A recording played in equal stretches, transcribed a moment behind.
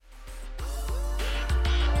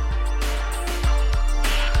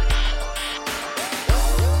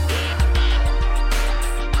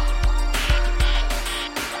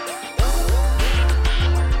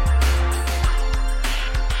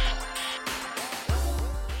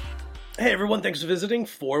Hey everyone, thanks for visiting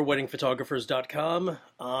forweddingphotographers.com.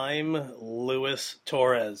 I'm Luis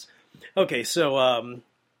Torres. Okay,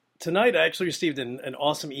 tonight I actually received an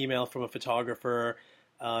awesome email from a photographer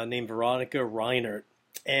named Veronica Reinert.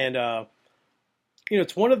 And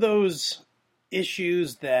it's one of those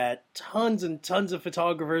issues that tons and tons of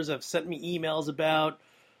photographers have sent me emails about,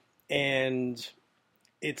 and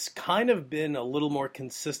it's kind of been a little more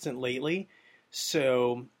consistent lately.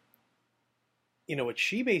 So what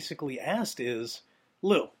she basically asked is,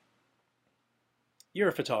 Lou, you're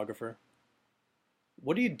a photographer.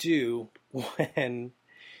 What do you do when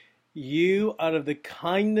you, out of the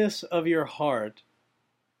kindness of your heart,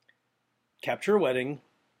 capture a wedding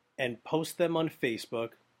and post them on Facebook,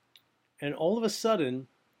 and all of a sudden,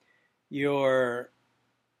 your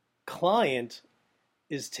client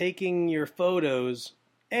is taking your photos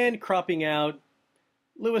and cropping out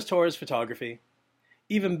Luis Torres photography?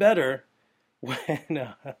 Even better,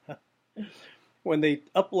 when when they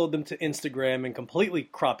upload them to Instagram and completely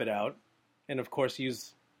crop it out, and of course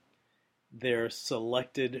use their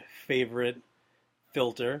selected favorite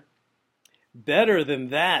filter. Better than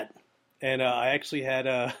that, and I actually had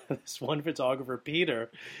this one photographer,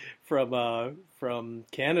 Peter, from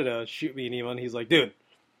Canada, shoot me an email, and he's like, "Dude,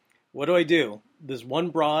 what do I do? This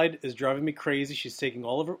one bride is driving me crazy. She's taking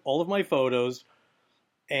all of my photos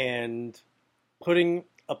and putting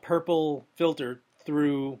a purple filter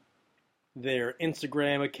through their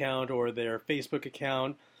Instagram account or their Facebook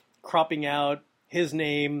account, cropping out his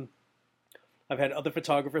name." I've had other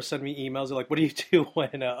photographers send me emails. They're like, "What do you do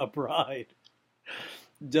when a bride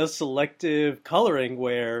does selective coloring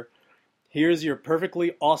where here's your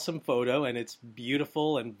perfectly awesome photo and it's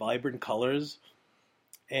beautiful and vibrant colors,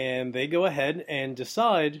 and they go ahead and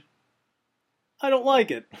decide, I don't like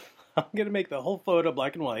it. I'm going to make the whole photo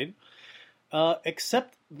black and white,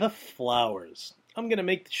 except the flowers. I'm going to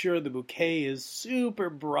make sure the bouquet is super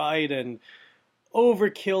bright and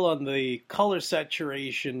overkill on the color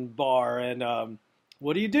saturation bar." And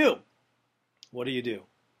what do you do? What do you do?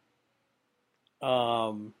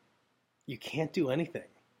 You can't do anything.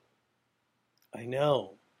 I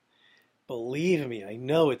know. Believe me, I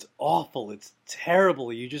know it's awful. It's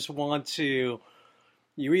terrible. You either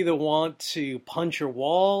want to punch a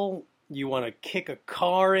wall, you want to kick a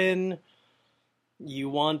car in, you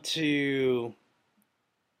want to,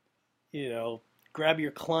 grab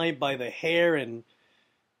your client by the hair and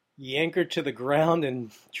yank her to the ground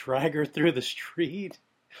and drag her through the street.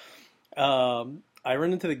 I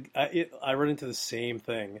run into the same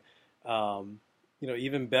thing.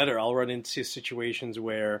 Even better, I'll run into situations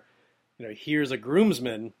where, here's a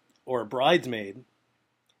groomsman or a bridesmaid,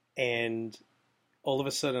 and all of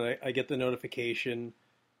a sudden I get the notification,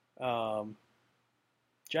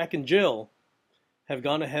 Jack and Jill have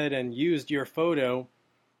gone ahead and used your photo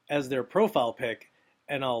as their profile pic,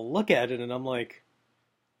 and I'll look at it and I'm like,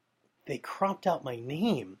 they cropped out my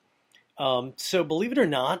name. So believe it or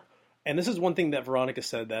not, and this is one thing that Veronica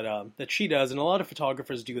said that she does, and a lot of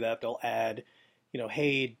photographers do that. They'll add,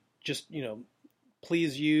 hey, just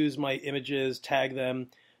please use my images, tag them,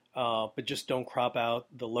 but just don't crop out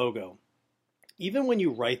the logo. Even when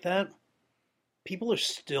you write that, people are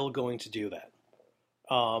still going to do that.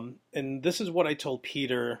 And this is what I told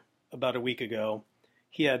Peter about a week ago.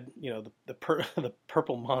 He had, the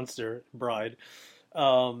purple monster bride.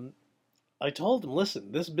 I told him,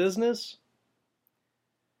 listen, this business,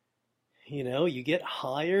 you get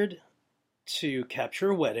hired to capture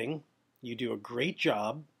a wedding, you do a great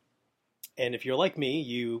job, and if you're like me,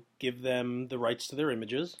 you give them the rights to their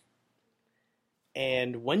images.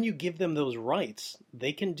 And when you give them those rights,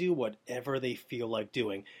 they can do whatever they feel like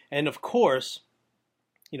doing. And of course,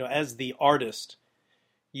 as the artist,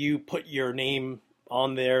 you put your name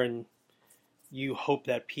on there and you hope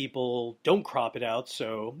that people don't crop it out.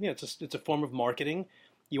 So, it's a form of marketing.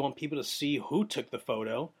 You want people to see who took the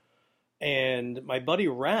photo. And my buddy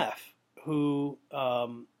Raph, who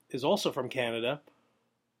is also from Canada,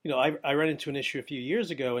 I ran into an issue a few years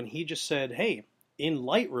ago, and he just said, hey, in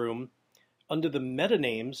Lightroom, under the meta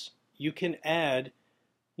names, you can add,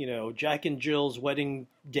 Jack and Jill's wedding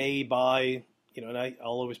day by, and I'll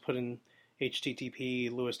always put in http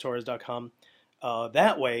luistorres.com.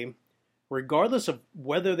 That way, regardless of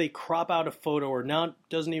whether they crop out a photo or not,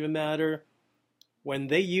 doesn't even matter. When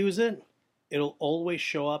they use it, it'll always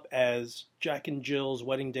show up as Jack and Jill's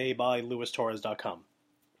wedding day by luistorres.com.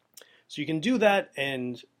 So you can do that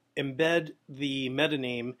and embed the meta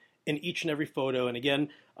name in each and every photo. And again,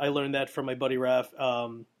 I learned that from my buddy Raph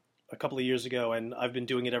a couple of years ago, and I've been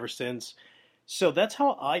doing it ever since. So that's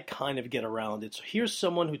how I kind of get around it. So here's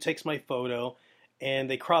someone who takes my photo, and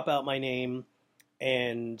they crop out my name,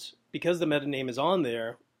 And because the meta name is on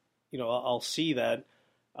there, I'll see that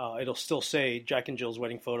it'll still say Jack and Jill's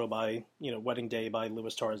wedding photo by, wedding day by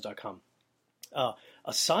lewistorres.com.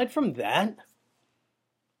 Aside from that,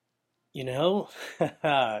 you know,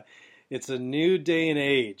 it's a new day and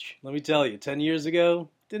age. Let me tell you, 10 years ago,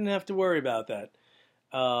 didn't have to worry about that.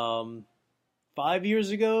 5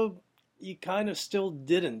 years ago, you kind of still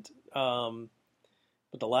didn't.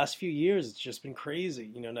 But the last few years, it's just been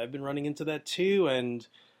crazy. And I've been running into that too. And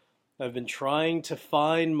I've been trying to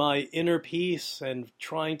find my inner peace and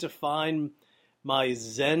trying to find my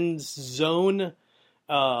Zen zone.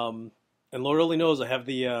 And Lord only knows I have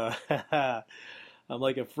I'm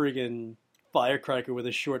like a freaking firecracker with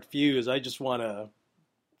a short fuse. I just want to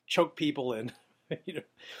choke people and,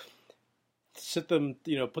 sit them,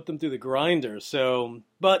 put them through the grinder. So,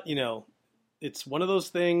 but, it's one of those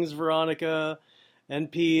things, Veronica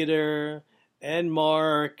and Peter and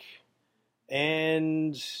Mark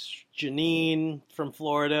and Janine from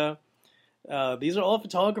Florida. These are all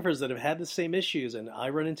photographers that have had the same issues, and I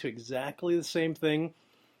run into exactly the same thing.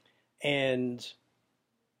 And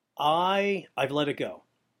I've let it go.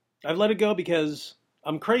 I've let it go because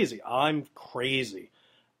I'm crazy. I'm crazy.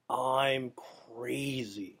 I'm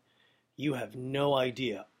crazy. You have no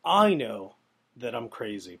idea. I know that I'm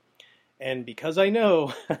crazy. And because I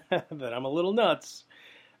know that I'm a little nuts,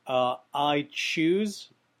 I choose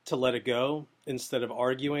to let it go instead of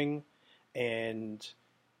arguing and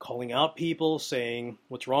calling out people, saying,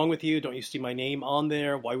 "What's wrong with you? Don't you see my name on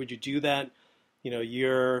there? Why would you do that?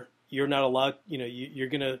 You're not allowed, you're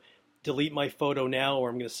going to delete my photo now, or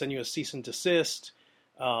I'm going to send you a cease and desist,"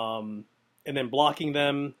 and then blocking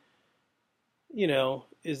them.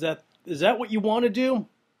 Is that what you want to do?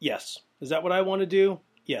 Yes. Is that what I want to do?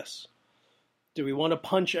 Yes. Do we want to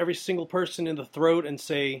punch every single person in the throat and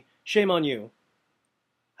say, "Shame on you"?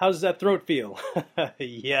 How does that throat feel?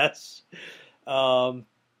 Yes.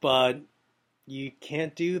 But you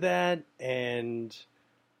can't do that, and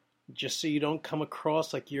just so you don't come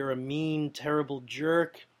across like you're a mean, terrible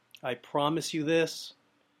jerk, I promise you this.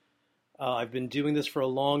 I've been doing this for a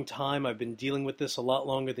long time. I've been dealing with this a lot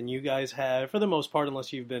longer than you guys have, for the most part,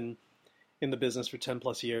 unless you've been in the business for 10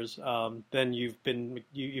 plus years. Then you've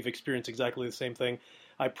experienced exactly the same thing.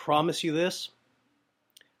 I promise you this.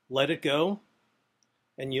 Let it go,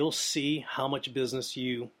 and you'll see how much business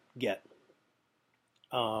you get.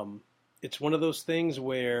 It's one of those things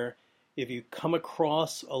where if you come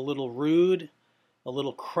across a little rude, a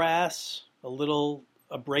little crass, a little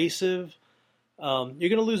abrasive, you're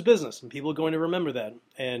going to lose business, and people are going to remember that.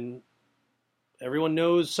 And everyone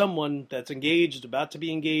knows someone that's engaged, about to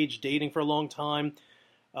be engaged, dating for a long time,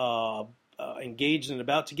 engaged and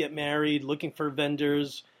about to get married, looking for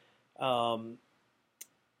vendors.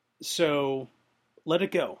 So let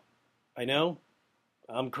it go. I know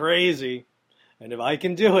I'm crazy, and if I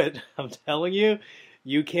can do it, I'm telling you,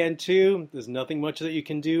 you can too. There's nothing much that you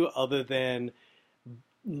can do other than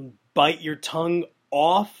bite your tongue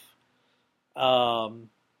off,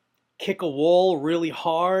 kick a wall really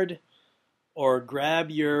hard, or grab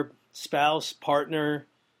your spouse, partner,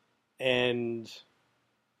 and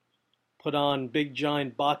put on big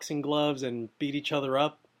giant boxing gloves and beat each other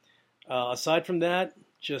up. Aside from that,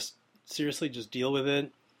 just seriously, just deal with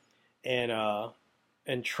it.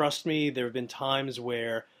 And trust me, there have been times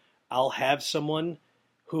where I'll have someone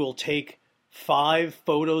who will take 5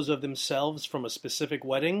 photos of themselves from a specific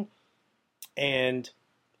wedding, and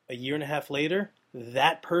a year and a half later,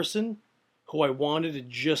 that person who I wanted to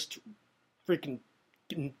just freaking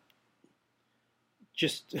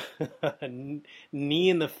just knee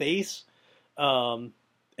in the face,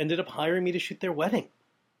 ended up hiring me to shoot their wedding.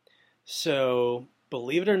 So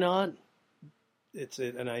believe it or not,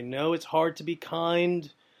 and I know it's hard to be kind.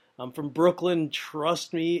 I'm from Brooklyn.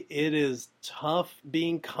 Trust me, it is tough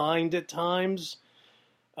being kind at times.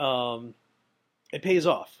 It pays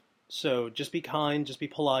off. So just be kind, just be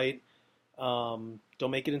polite. Don't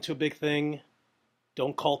make it into a big thing.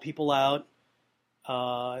 Don't call people out,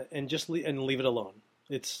 and just leave it alone.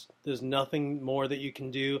 There's nothing more that you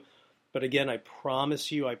can do. But again, I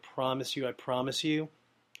promise you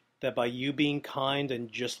that by you being kind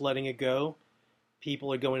and just letting it go,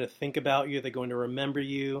 people are going to think about you. They're going to remember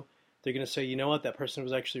you. They're going to say, "You know what? That person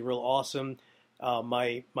was actually real awesome.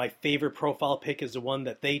 My favorite profile pic is the one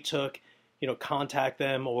that they took. Contact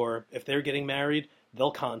them, or if they're getting married,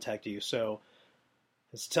 they'll contact you." So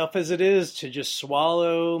as tough as it is to just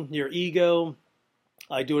swallow your ego,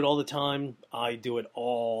 I do it all the time.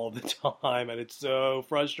 And it's so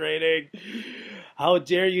frustrating. How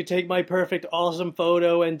dare you take my perfect, awesome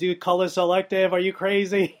photo and do color selective? Are you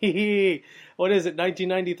crazy? What is it,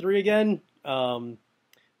 1993 again?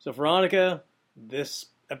 So Veronica, this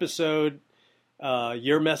episode,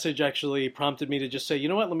 your message actually prompted me to just say, you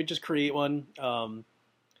know what, let me just create one.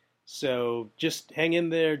 So just hang in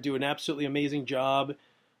there, do an absolutely amazing job.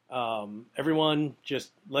 Everyone,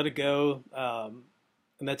 just let it go,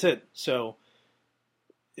 and that's it. So,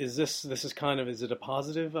 is is it a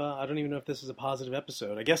positive? I don't even know if this is a positive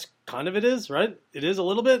episode. I guess kind of it is, right? It is a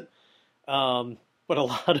little bit, but a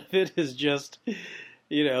lot of it is just,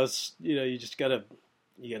 you just you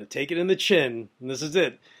gotta take it in the chin, and this is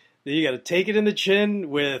it. You gotta take it in the chin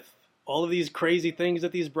with all of these crazy things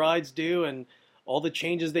that these brides do, and all the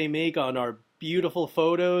changes they make on our beautiful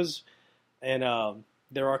photos, and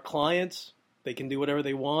they're our clients. They can do whatever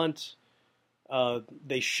they want.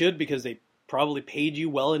 They should, because they probably paid you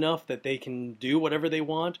well enough that they can do whatever they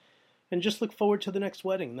want. And just look forward to the next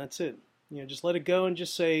wedding. That's it. Just let it go and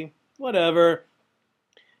just say, whatever.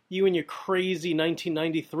 You and your crazy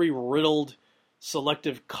 1993 riddled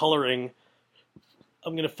selective coloring.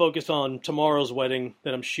 I'm going to focus on tomorrow's wedding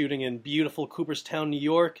that I'm shooting in beautiful Cooperstown, New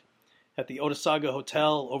York, at the Otesaga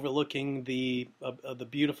Hotel, overlooking the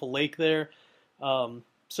beautiful lake there. So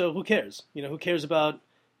who cares? Who cares about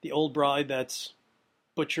the old bride that's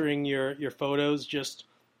butchering your photos? Just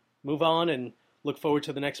move on and look forward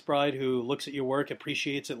to the next bride who looks at your work,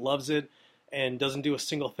 appreciates it, loves it, and doesn't do a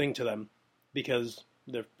single thing to them because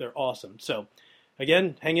they're awesome. So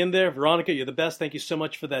again, hang in there. Veronica, you're the best. Thank you so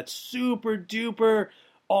much for that super duper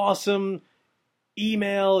awesome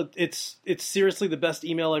email. It's seriously the best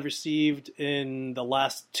email I've received in the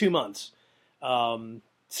last 2 months.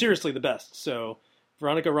 Seriously the best. So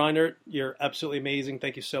Veronica Reinert, you're absolutely amazing.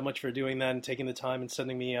 Thank you so much for doing that and taking the time and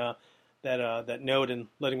sending me that note and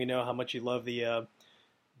letting me know how much you love the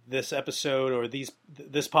this episode or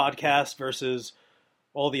this podcast versus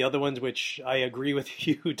all the other ones, which I agree with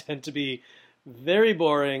you tend to be very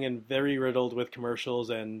boring and very riddled with commercials,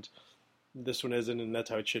 and this one isn't, and that's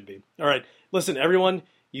how it should be. All right, listen, everyone,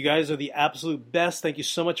 you guys are the absolute best. Thank you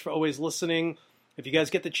so much for always listening. If you guys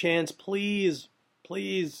get the chance, please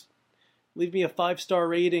leave me a 5-star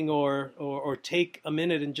rating or take a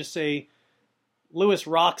minute and just say, Lewis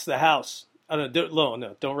rocks the house. I don't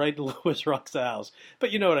know, don't write Lewis rocks the house,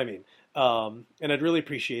 but you know what I mean. And I'd really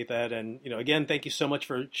appreciate that. And, again, thank you so much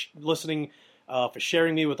for listening, for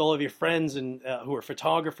sharing me with all of your friends and who are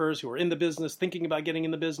photographers, who are in the business, thinking about getting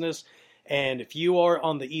in the business. And if you are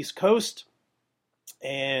on the East Coast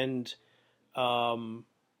and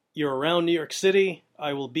you're around New York City,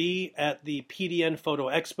 I will be at the PDN Photo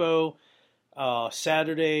Expo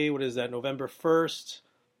Saturday, November 1st,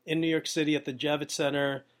 in New York City at the Javits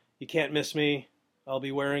Center. You can't miss me. I'll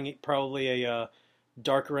be wearing probably a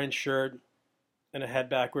dark orange shirt and a head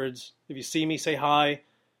backwards. If you see me, say hi.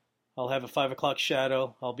 I'll have a 5 o'clock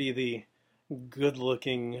shadow. I'll be the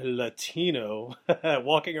good-looking Latino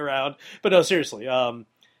walking around. But no, seriously,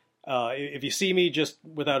 if you see me, just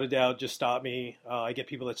without a doubt, just stop me. I get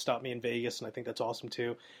people that stop me in Vegas, and I think that's awesome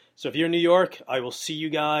too. So if you're in New York, I will see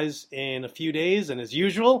you guys in a few days. And as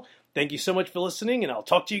usual, thank you so much for listening, and I'll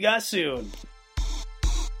talk to you guys soon.